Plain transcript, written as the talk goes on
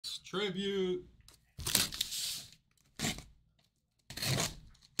Tribute.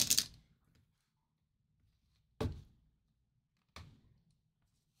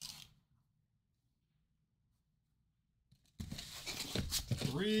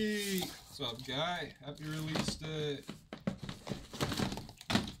 Three. What's up, Guy? Happy release day.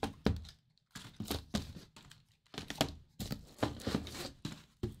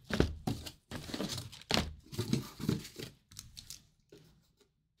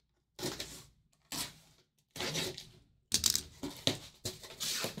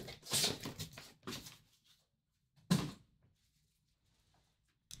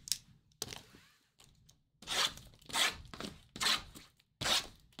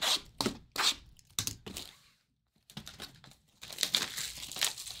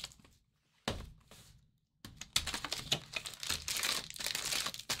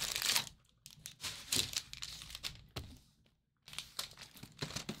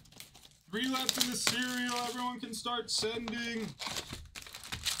 Three left in the cereal. Everyone can start sending.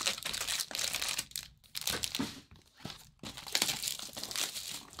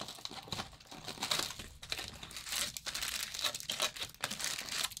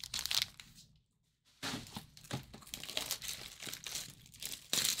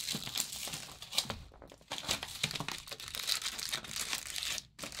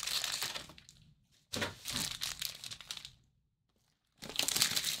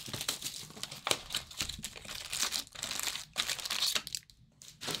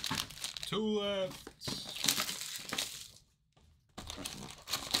 Two left.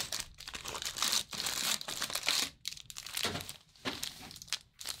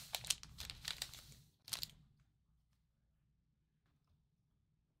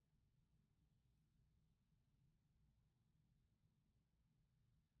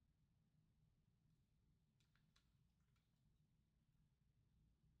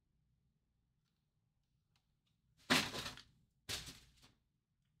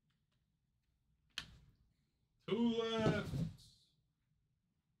 Two left.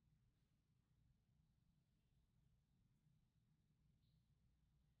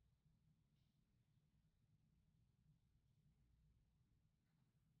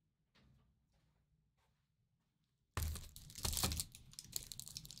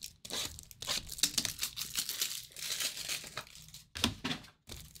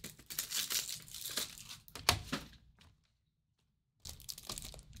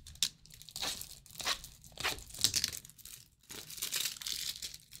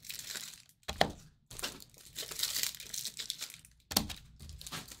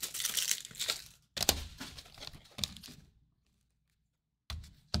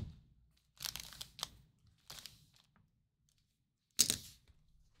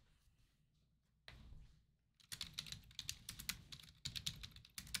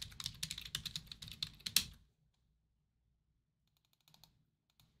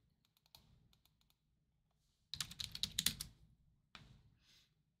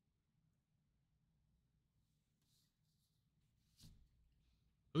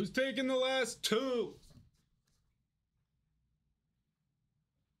 Who's taking the last two?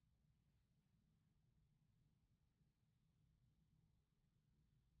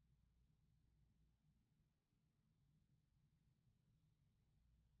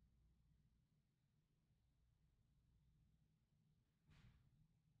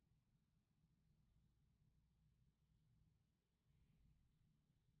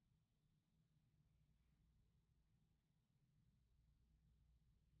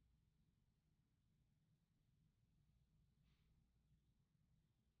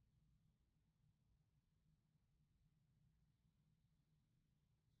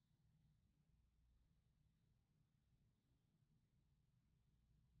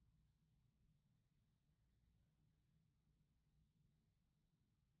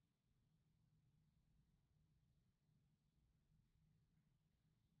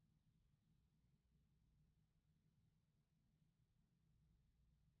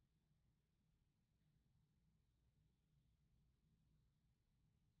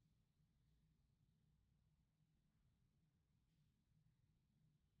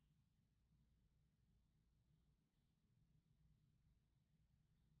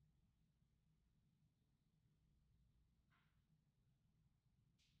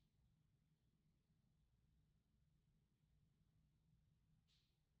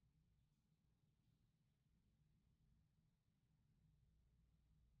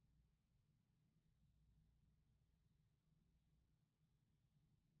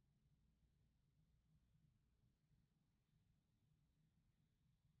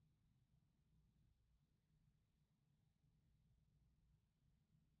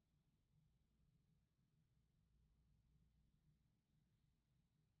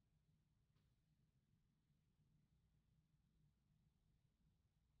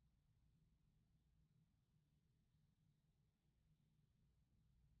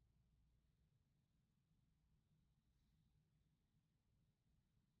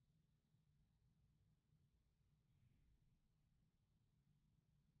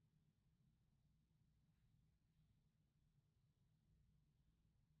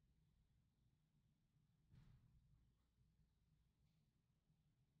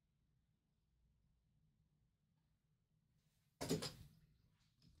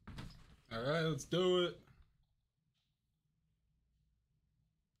 All right, let's do it.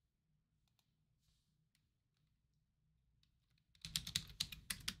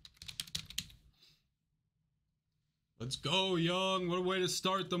 Let's go, Young. What a way to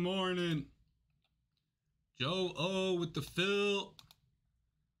start the morning. Joe O with the fill.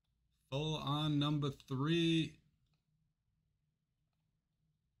 Full on number 3.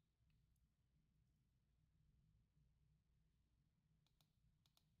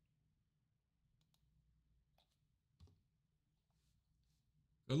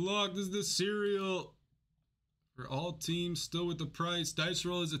 Good luck. This is the serial for all teams still with the price. Dice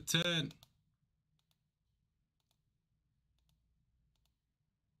roll is a 10.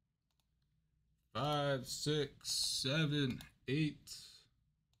 5, 6, 7, 8,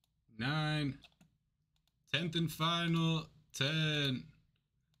 9. 10th and final. 10.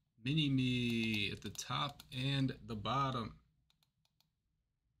 Mini-Me at the top and the bottom.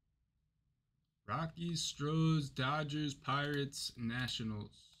 Rockies, Stros, Dodgers, Pirates,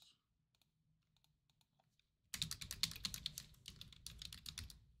 Nationals.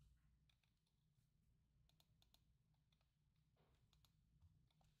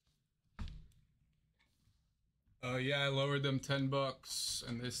 Yeah, I lowered them $10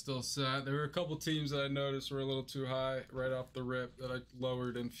 and they still sat. There were a couple teams that I noticed were a little too high right off the rip that I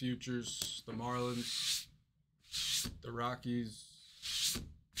lowered in futures. The Marlins, the Rockies.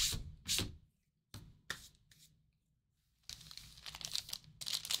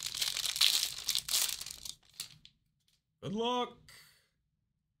 Good luck.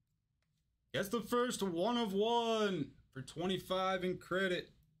 Guess the first 1 of 1 for 25 in credit.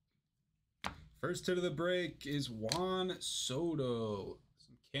 First hit of the break is Juan Soto.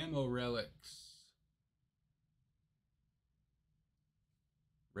 Some camo relics.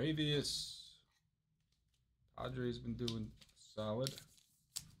 Ravius. Padres been doing solid.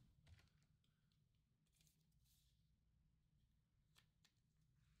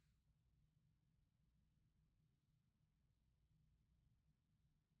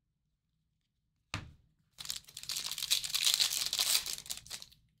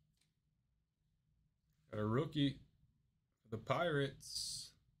 Got a rookie for the Pirates.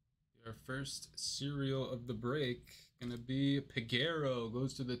 Our first serial of the break gonna be Peguero.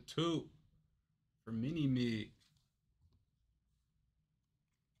 Goes to the 2 for Mini-Me.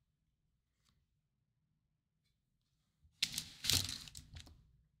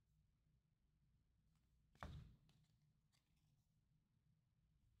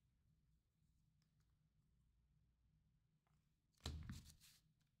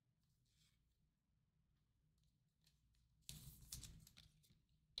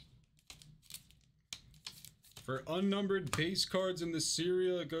 For unnumbered base cards in the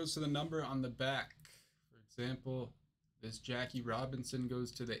serial, it goes to the number on the back. For example, this Jackie Robinson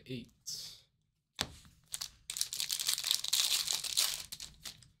goes to the 8.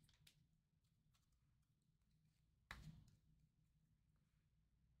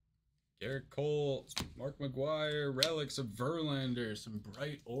 Garrett Cole, Mark McGwire, relics of Verlander, some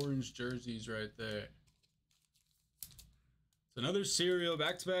bright orange jerseys right there. It's another serial,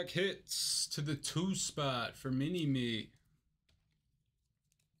 back-to-back hits to the 2 spot for Mini-Me.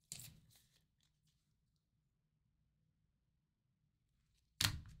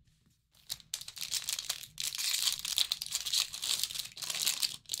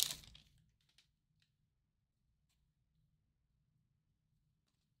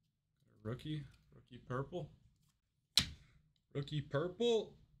 Rookie purple. Rookie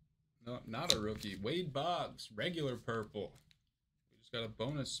purple. No, not a rookie. Wade Boggs, regular purple. We just got a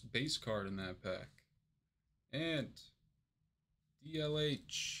bonus base card in that pack. And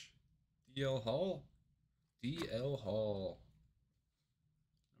DLH. DL Hall. DL Hall.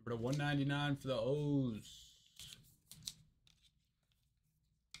 Number to 199 for the O's.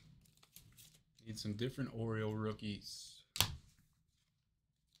 Need some different Oriole rookies.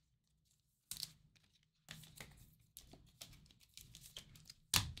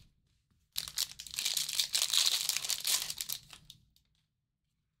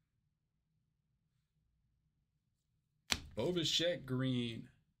 Bo Bichette green.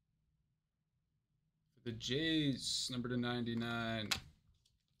 For the Jays, number to 99.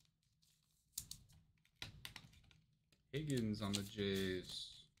 Higgins on the Jays.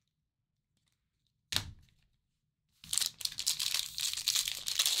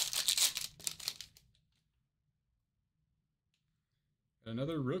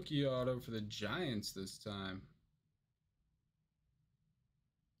 Another rookie auto for the Giants this time. I'm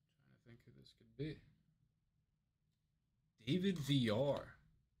trying to think who this could be. David VR.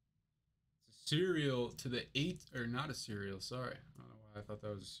 It's a serial to the 8, or not a serial, sorry. I don't know why I thought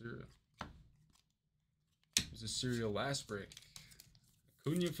that was a serial. was a serial last break.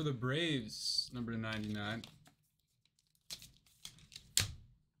 Acuna for the Braves, number 99.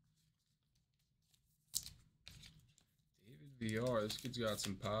 David VR, this kid's got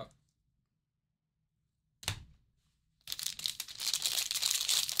some pop.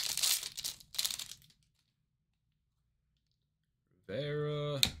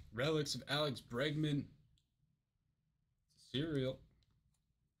 Rivera, relics of Alex Bregman. Serial.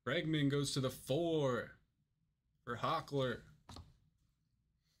 Bregman goes to the 4 for Hockler.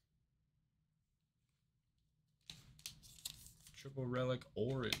 Triple relic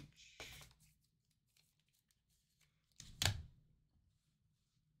orange.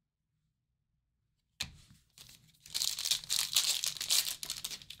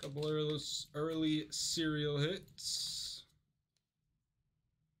 Couple early serial hits.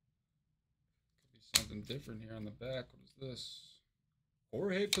 Could be something different here on the back. What is this?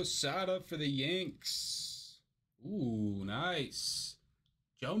 Jorge Posada for the Yanks. Ooh, nice.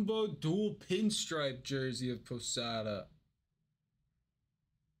 Jumbo dual pinstripe jersey of Posada.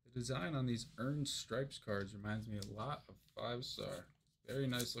 The design on these earned stripes cards reminds me a lot of 5-star. Very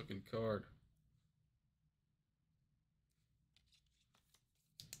nice looking card.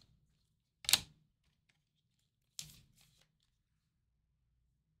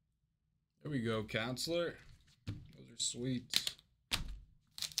 There we go, Counselor. Those are sweet.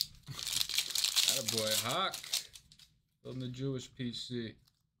 Attaboy, Hawk. Building the Jewish PC.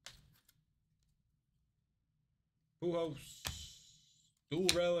 Pujols. Dual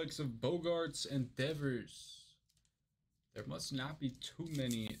relics of Bogarts and Devers. There must not be too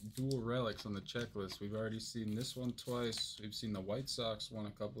many dual relics on the checklist. We've already seen this one twice. We've seen the White Sox one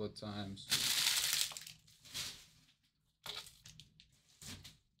a couple of times.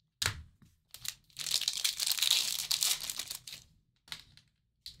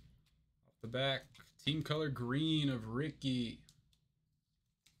 Off the back, team color green of Ricky.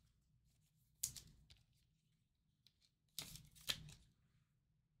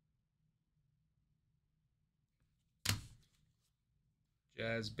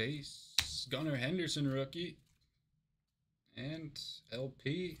 Jazz base, Gunnar Henderson rookie, and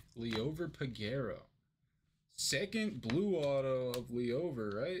LP, Liover Peguero. Second blue auto of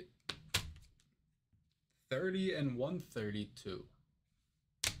Liover, right? 30 and 132.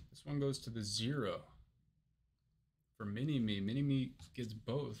 This one goes to the 0 for Mini-Me. Mini-Me gets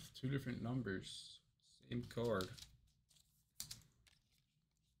both, 2 different numbers, same card.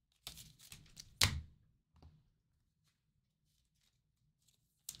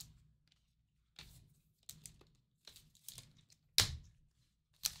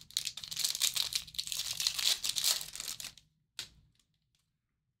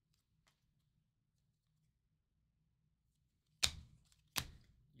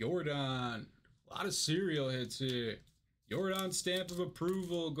 Jordan, a lot of serial hits here. Jordan stamp of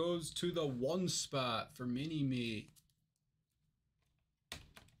approval goes to the 1 spot for Mini-Me.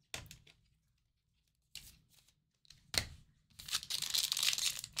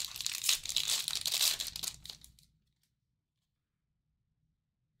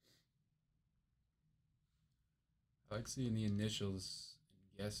 I like seeing the initials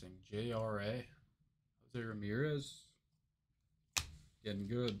and guessing. JRA. Jose Ramirez. Getting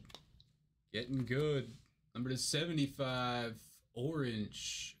good. Getting good. Number to 75.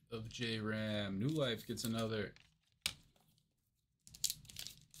 Orange of J-Ram. New Life gets another.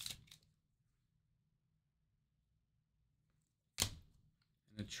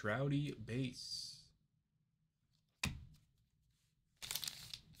 And a Trouty base.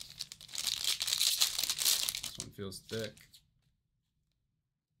 This one feels thick.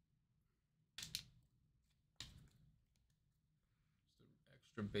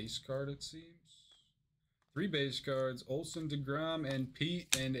 Extra base card, it seems. 3 base cards, Olsen, DeGrom, and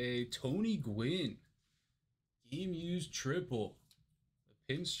Pete, and a Tony Gwynn. Game used triple.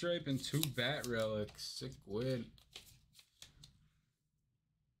 A pinstripe and 2 bat relics. Sick Gwynn.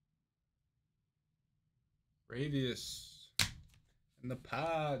 Bravius. And the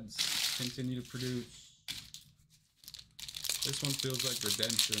Pods continue to produce. This one feels like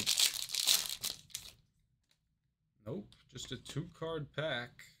redemption. Nope, just a 2-card pack.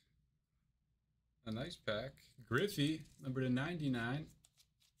 A nice pack. Griffey, number to 99.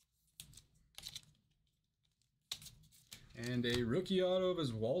 And a rookie auto of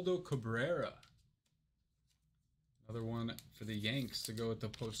Oswaldo Cabrera. Another one for the Yanks to go with the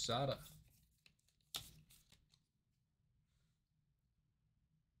Posada.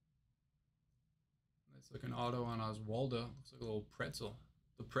 Nice looking auto on Oswaldo. Looks like a little pretzel.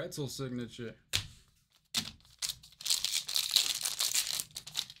 The pretzel signature.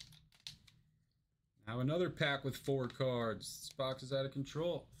 Now another pack with 4 cards. This box is out of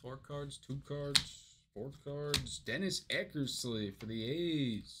control. 4 cards, 2 cards, 4 cards. Dennis Eckersley for the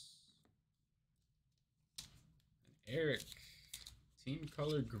A's. And Eric. Team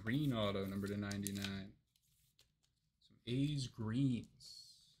color green auto, number to 99. Some A's greens.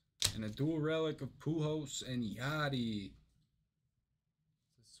 And a dual relic of Pujols and Yadi.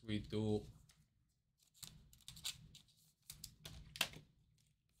 It's a sweet duel.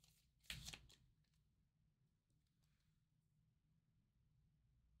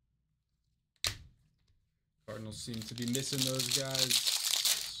 Cardinals seem to be missing those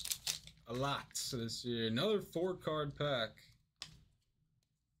guys a lot this year. Another 4-card pack.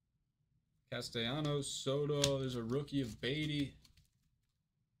 Castellanos, Soto, there's a rookie of Beatty.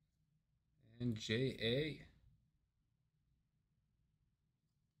 And J.A.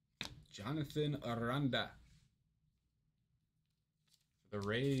 Jonathan Aranda. For the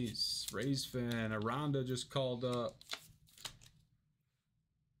Rays. Rays fan. Aranda just called up.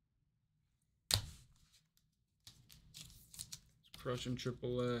 Crushing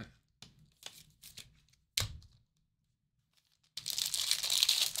AAA.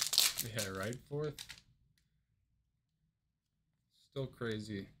 Yeah, right, 4th. Still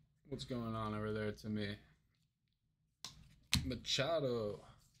crazy. What's going on over there to me? Machado.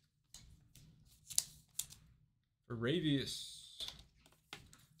 For Ravius.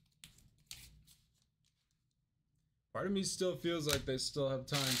 Part of me still feels like they still have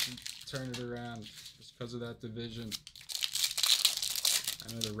time to turn it around just because of that division.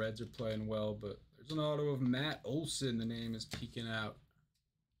 I know the Reds are playing well, but there's an auto of Matt Olson. The name is peeking out.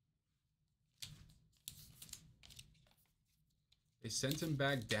 They sent him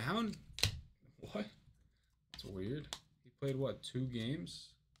back down? What? That's weird. He played, what, 2 games?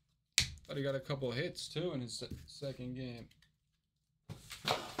 Thought he got a couple hits, too, in his second game.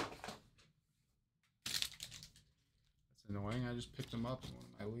 That's annoying. I just picked him up in one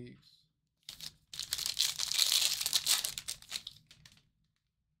of my leagues.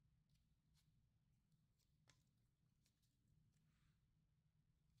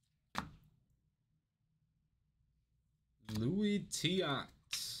 Louis Tiant,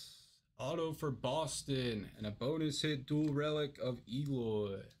 auto for Boston, and a bonus hit dual relic of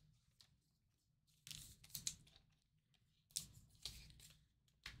Eloy.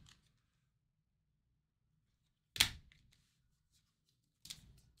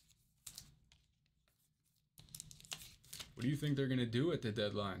 What do you think they're going to do at the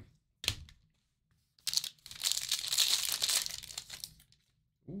deadline?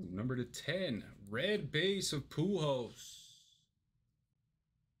 Ooh, number to 10, red base of Pujols.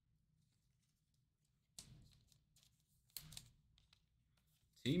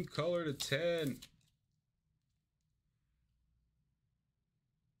 Team color to 10.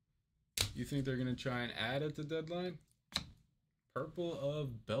 You think they're going to try and add at the deadline? Purple of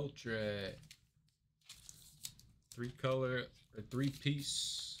Beltre. 3-color or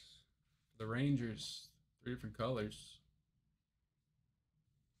 3-piece. The Rangers. 3 different colors.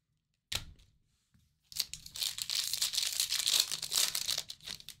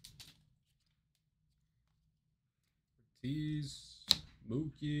 Ortiz.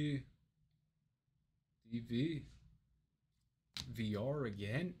 Mookie, DV, VR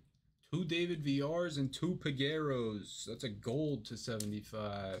again. 2 David VRs and 2 Pegueros. That's a gold to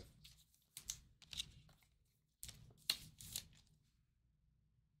 75.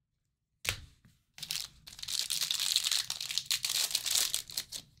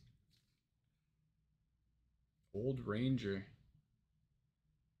 Old Ranger.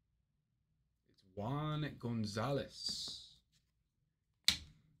 It's Juan Gonzalez.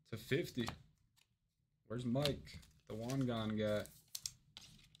 To 50. Where's Mike? The Wangan guy.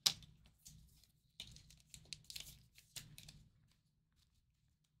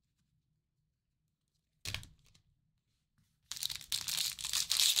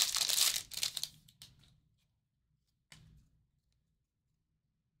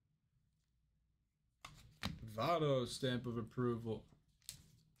 Votto stamp of approval.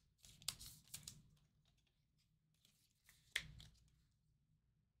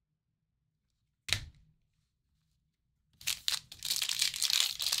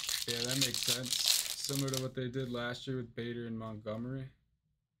 Yeah, that makes sense. Similar to what they did last year with Bader and Montgomery.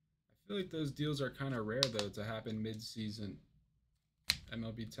 I feel like those deals are kind of rare, though, to happen mid-season.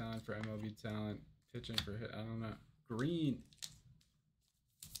 MLB talent for MLB talent. Pitching for hit. I don't know. Green.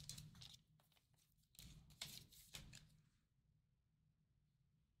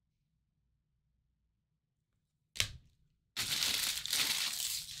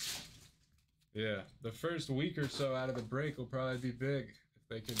 Yeah, the first week or so out of the break will probably be big if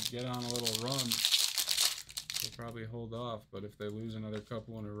they could get on a little run. probably hold off, but if they lose another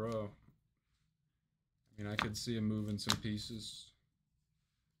couple in a row, I mean, I could see him moving some pieces.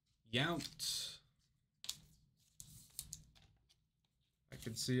 Yount. I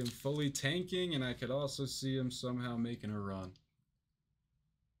could see him fully tanking, and I could also see him somehow making a run.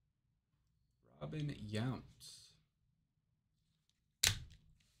 Robin Yount.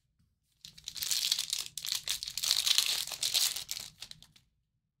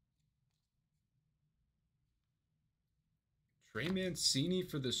 Trey Mancini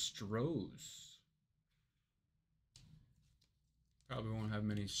for the Stros. Probably won't have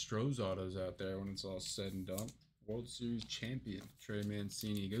many Stros autos out there when it's all said and done. World Series champion Trey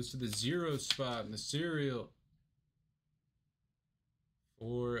Mancini goes to the 0 spot in the serial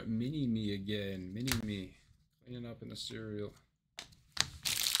for Mini Me again. Mini Me cleaning up in the serial.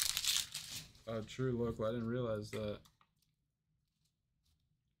 Oh, true local. I didn't realize that.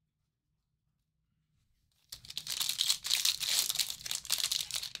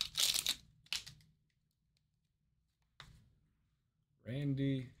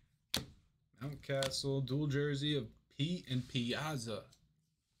 Randy Mountcastle, dual jersey of Pete and Piazza.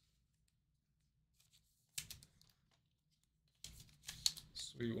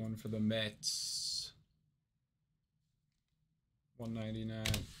 Sweet one for the Mets. $1.99.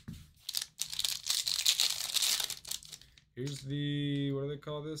 Here's the, what do they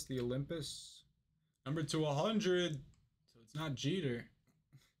call this? The Olympus. Number to 100. So it's not Jeter.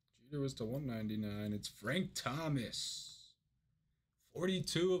 Jeter was to $1.99. It's Frank Thomas.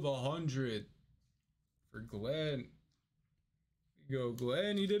 42 of 100 for Glenn. Here you go,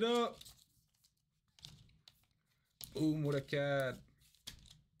 Glenn. Eat it up. Boom, what a cat.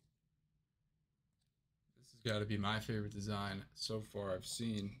 This has got to be my favorite design so far I've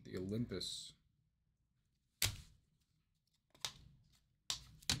seen. The Olympus.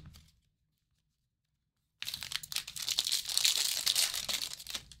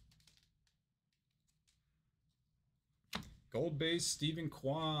 Gold base, Stephen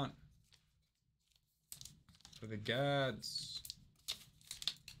Kwan for the Gads.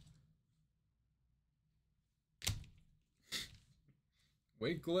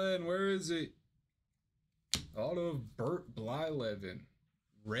 Wait, Glenn, where is it? Auto of Bert Blyleven.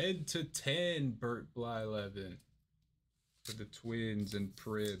 Red to 10, Bert Blyleven for the Twins and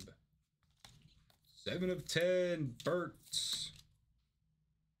Prib. 7 of 10, Bert.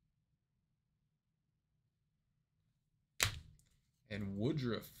 And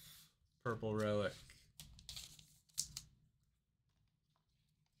Woodruff, purple relic.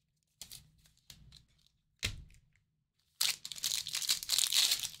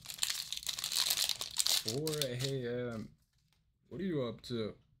 Hey, what are you up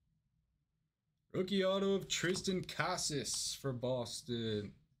to? Rookie auto of Tristan Casas for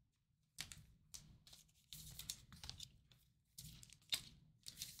Boston.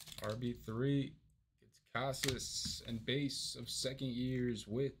 RB3. Casas and base of second years,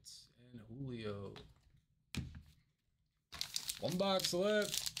 Witt and Julio. One box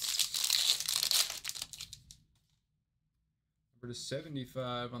left. Number to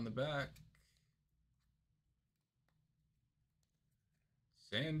 75 on the back.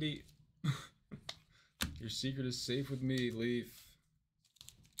 Sandy. Your secret is safe with me, Leaf.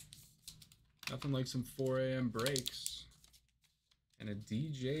 Nothing like some 4 a.m. breaks. And a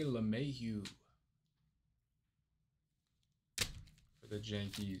DJ LeMahieu. The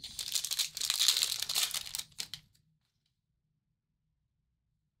Yankees.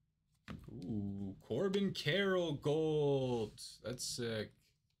 Ooh, Corbin Carroll gold. That's sick.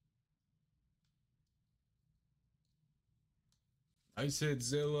 Nice hit,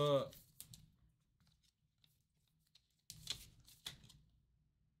 Zilla.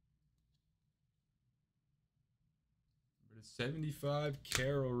 Number 75,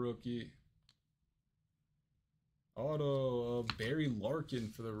 Carroll rookie. Auto of Barry Larkin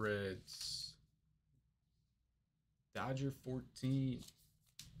for the Reds. Dodger 14.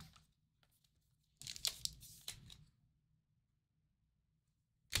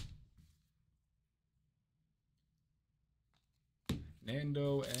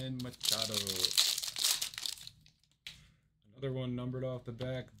 Nando and Machado. Another one numbered off the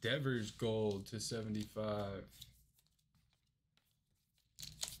back. Devers gold to 75.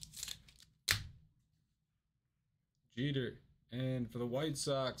 Jeter. And for the White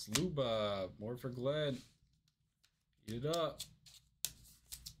Sox, Luba. More for Glenn. Eat it up.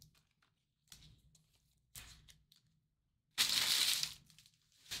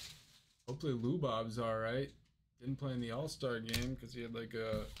 Hopefully Lubob's alright. Didn't play in the All-Star game because he had like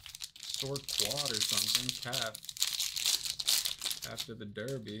a sore quad or something. Calf. After the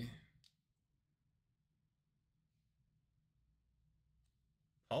Derby.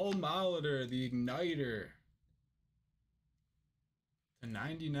 Paul Molitor, the Igniter. The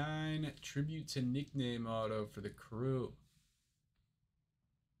 99 tribute to nickname auto for the Crew.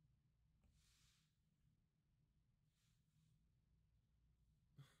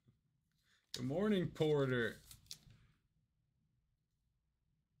 Good morning, Porter.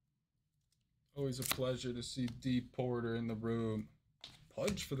 Always a pleasure to see D Porter in the room.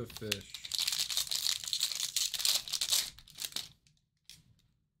 Pudge for the fish.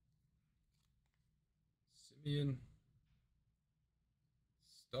 Simeon.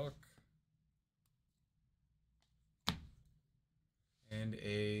 Stuck. And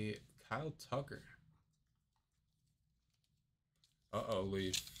a Kyle Tucker. Uh-oh,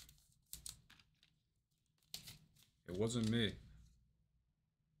 Leaf. It wasn't me.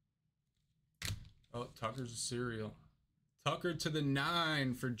 Oh, Tucker's a cereal. Tucker to the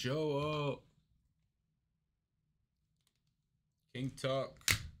 9 for Joe O. King Tuck.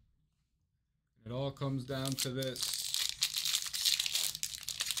 It all comes down to this.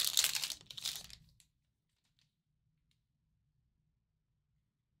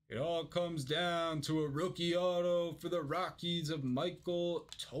 It all comes down to a rookie auto for the Rockies of Michael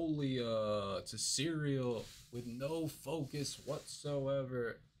Toglia. It's a cereal with no focus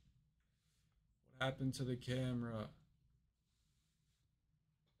whatsoever. What happened to the camera?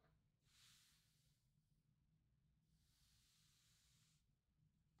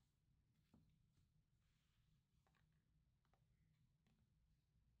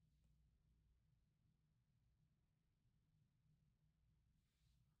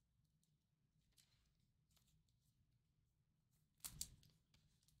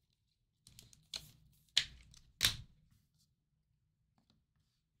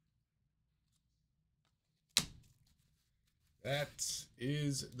 That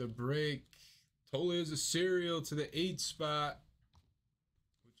is the break. Toglia is a cereal to the 8 spot,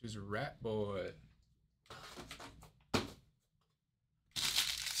 which is Rat Boy.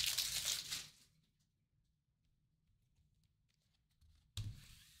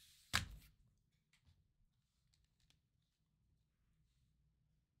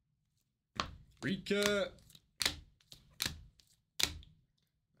 Recap.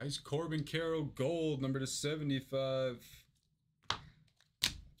 Nice Corbin Carroll gold, number to 75.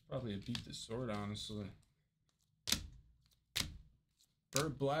 Probably a beat to sort, honestly.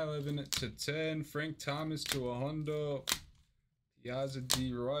 Bert Blyleven to 10. Frank Thomas to a hundo. Piazza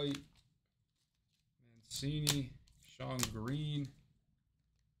D. Wright. Mancini. Sean Green.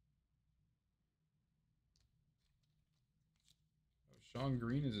 Oh, Sean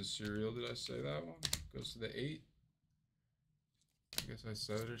Green is a cereal. Did I say that one? Goes to the 8. I guess I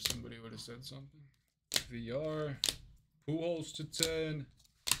said it or somebody would have said something. VR. Pujols to 10.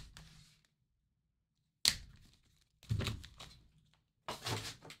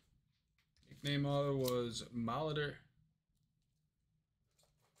 Nickname auto was Molitor.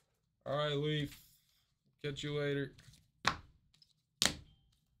 All right, Leaf. Catch you later.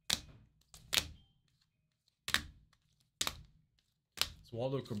 It's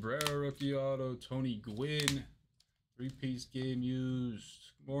Waldo Cabrera rookie auto. Tony Gwynn. 3-piece game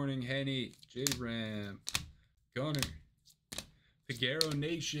used. Good morning, Henny. J-Ram. Gunner. Figueroa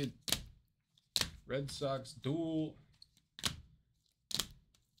Nation. Red Sox duel.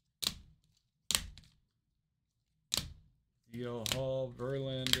 D.L. Hall,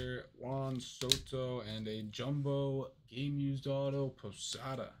 Verlander, Juan Soto, and a jumbo game used auto,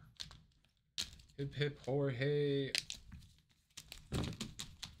 Posada. Hip hip Jorge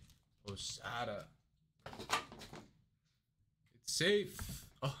Posada. It's safe.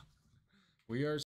 Oh, we are